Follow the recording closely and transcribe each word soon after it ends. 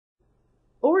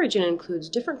Origin includes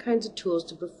different kinds of tools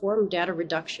to perform data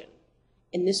reduction.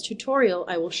 In this tutorial,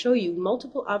 I will show you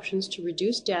multiple options to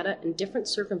reduce data in different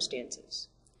circumstances.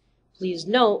 Please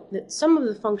note that some of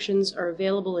the functions are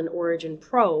available in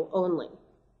OriginPro only.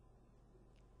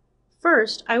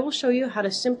 First, I will show you how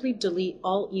to simply delete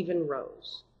all even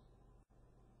rows.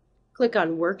 Click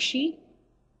on Worksheet,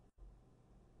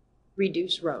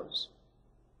 Reduce Rows.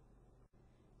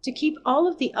 To keep all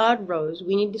of the odd rows,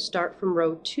 we need to start from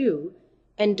row 2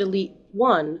 and delete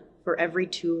 1 for every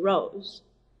 2 rows.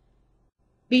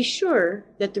 Be sure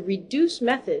that the reduce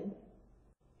method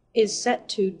is set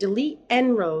to delete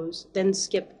n rows, then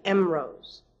skip m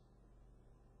rows.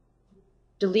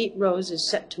 Delete rows is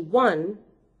set to 1,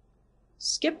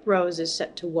 skip rows is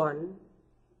set to 1,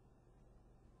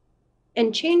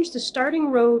 and change the starting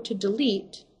row to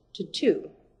delete to 2.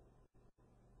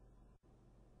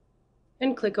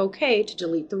 And click OK to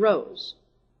delete the rows.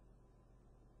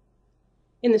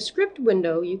 In the script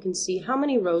window, you can see how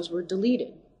many rows were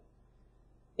deleted.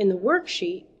 In the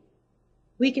worksheet,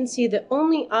 we can see that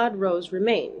only odd rows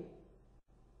remain.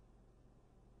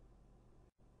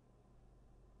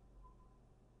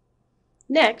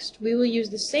 Next, we will use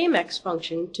the same X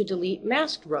function to delete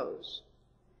masked rows.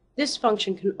 This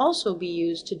function can also be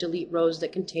used to delete rows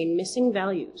that contain missing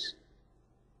values.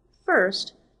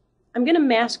 First, I'm going to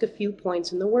mask a few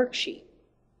points in the worksheet.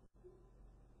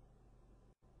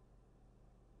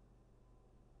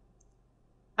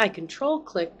 I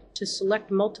control-click to select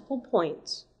multiple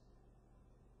points,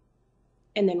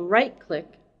 and then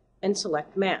right-click and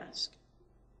select Mask.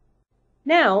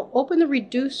 Now, open the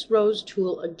Reduce Rows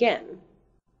tool again.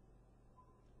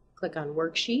 Click on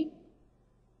Worksheet,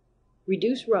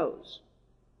 Reduce Rows.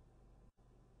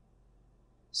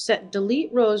 Set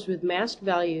Delete Rows with Masked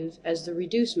Values as the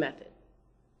Reduce method.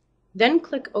 Then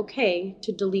click OK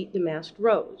to delete the masked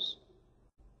rows.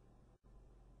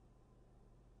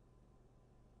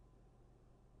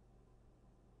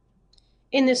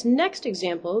 In this next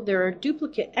example, there are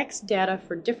duplicate X data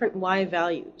for different Y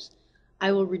values.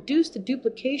 I will reduce the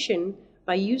duplication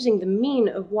by using the mean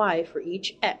of Y for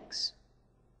each X.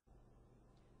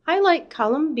 Highlight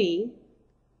column B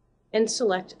and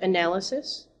select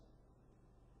Analysis,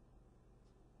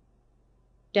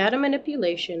 Data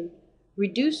Manipulation,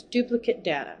 Reduce Duplicate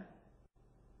Data.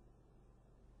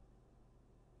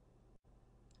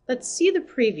 Let's see the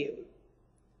preview.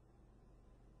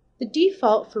 The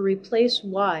default for replace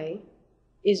Y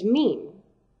is mean,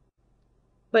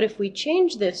 but if we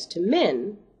change this to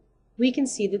min, we can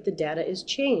see that the data is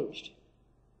changed.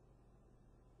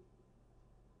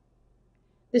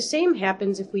 The same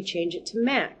happens if we change it to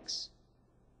max.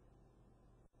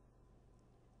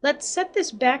 Let's set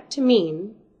this back to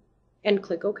mean and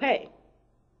click OK.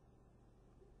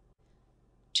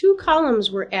 2 columns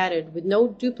were added with no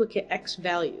duplicate X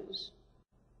values.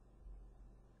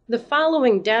 The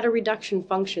following data reduction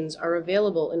functions are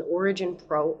available in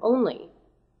OriginPro only.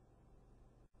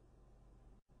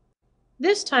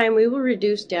 This time we will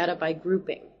reduce data by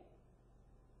grouping.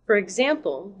 For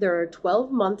example, there are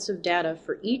 12 months of data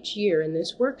for each year in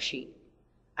this worksheet.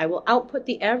 I will output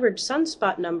the average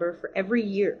sunspot number for every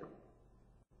year.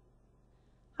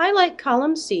 Highlight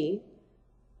column C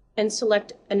and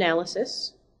select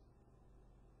Analysis,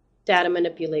 Data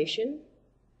Manipulation,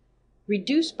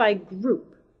 Reduce by Group.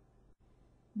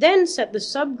 Then set the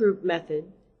subgroup method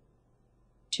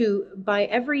to by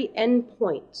every n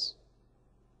points.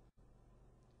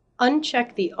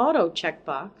 Uncheck the auto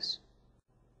checkbox,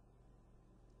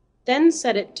 then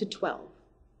set it to 12.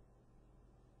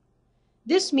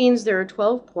 This means there are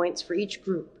 12 points for each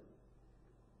group.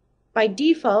 By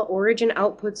default, Origin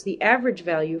outputs the average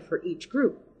value for each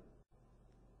group.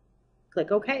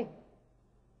 Click OK.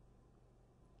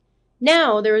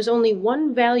 Now there is only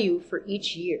one value for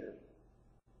each year.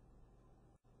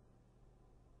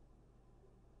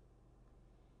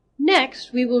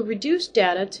 Next, we will reduce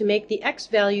data to make the X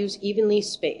values evenly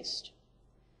spaced.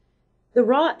 The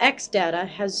raw X data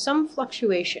has some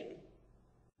fluctuation.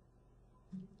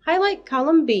 Highlight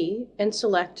column B and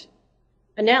select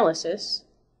Analysis,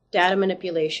 Data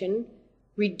Manipulation,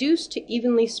 Reduce to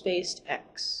Evenly Spaced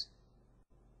X.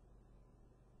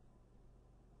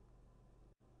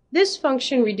 This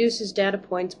function reduces data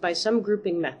points by some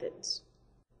grouping methods.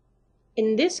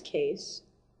 In this case,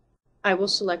 I will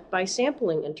select by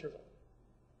sampling interval.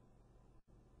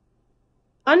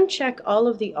 Uncheck all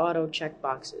of the auto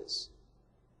checkboxes.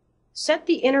 Set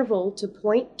the interval to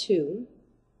 0.2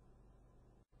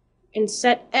 and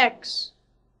set X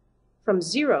from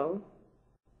 0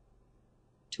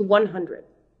 to 100.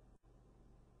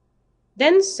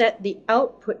 Then set the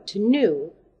output to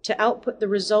new to output the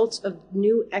results of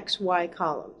new XY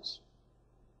columns.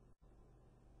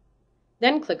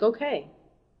 Then click OK.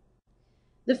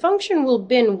 The function will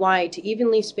bin y to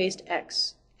evenly spaced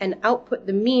x and output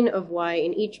the mean of y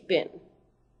in each bin.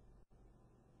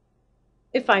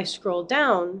 If I scroll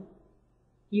down,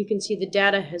 you can see the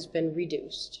data has been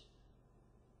reduced.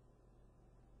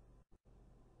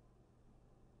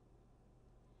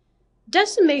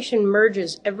 Decimation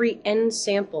merges every n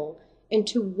sample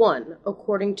into 1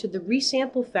 according to the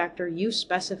resample factor you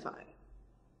specify.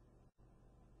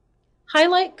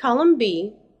 Highlight column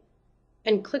B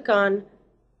and click on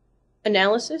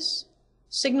Analysis,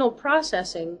 Signal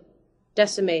Processing,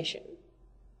 Decimation.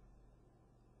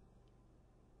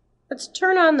 Let's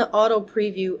turn on the auto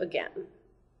preview again.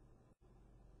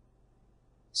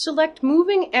 Select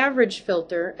Moving Average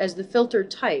Filter as the filter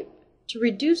type to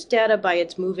reduce data by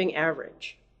its moving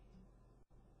average.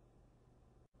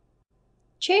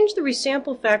 Change the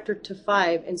resample factor to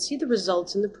 5 and see the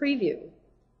results in the preview.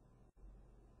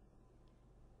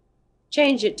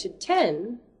 Change it to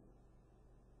 10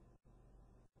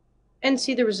 and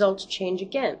see the results change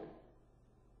again.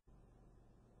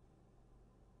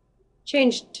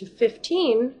 Change to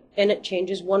 15 and it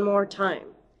changes one more time.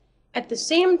 At the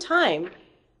same time,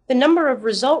 the number of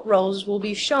result rows will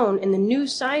be shown in the new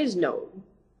size node,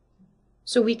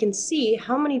 so we can see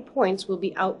how many points will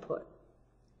be output.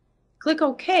 Click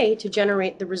OK to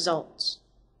generate the results.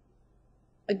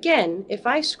 Again, if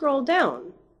I scroll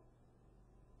down,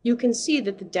 you can see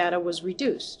that the data was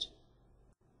reduced.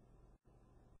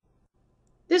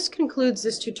 This concludes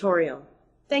this tutorial.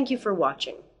 Thank you for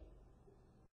watching.